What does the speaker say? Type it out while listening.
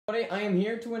I am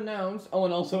here to announce, oh,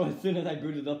 and also as soon as I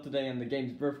booted up today on the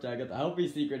game's birthday, I got the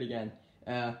Helpy secret again.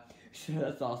 So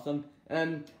that's awesome.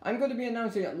 I'm going to be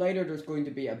announcing that later there's going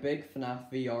to be a big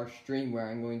FNAF VR stream where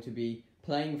I'm going to be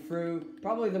playing through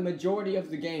probably the majority of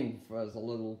the game as a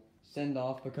little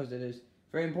send-off, because it is a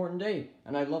very important day.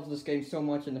 And I love this game so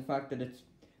much, and the fact that it's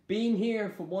been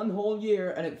here for 1 whole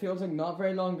year, and it feels like not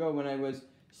very long ago when I was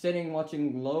sitting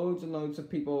watching loads and loads of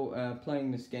people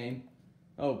playing this game.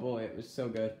 Oh boy, it was so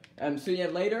good. So yeah,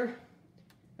 later,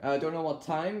 I don't know what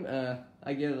time,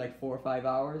 I give it like 4 or 5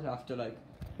 hours after like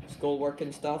schoolwork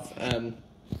and stuff.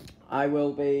 I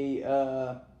will be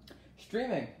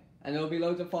streaming, and it'll be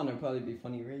loads of fun. It'll probably be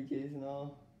funny rages and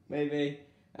all, maybe.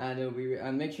 And it'll be,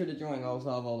 and make sure to join. I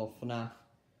also have all the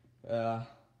FNAF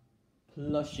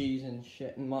plushies and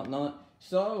shit and whatnot.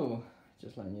 So,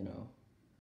 just letting you know.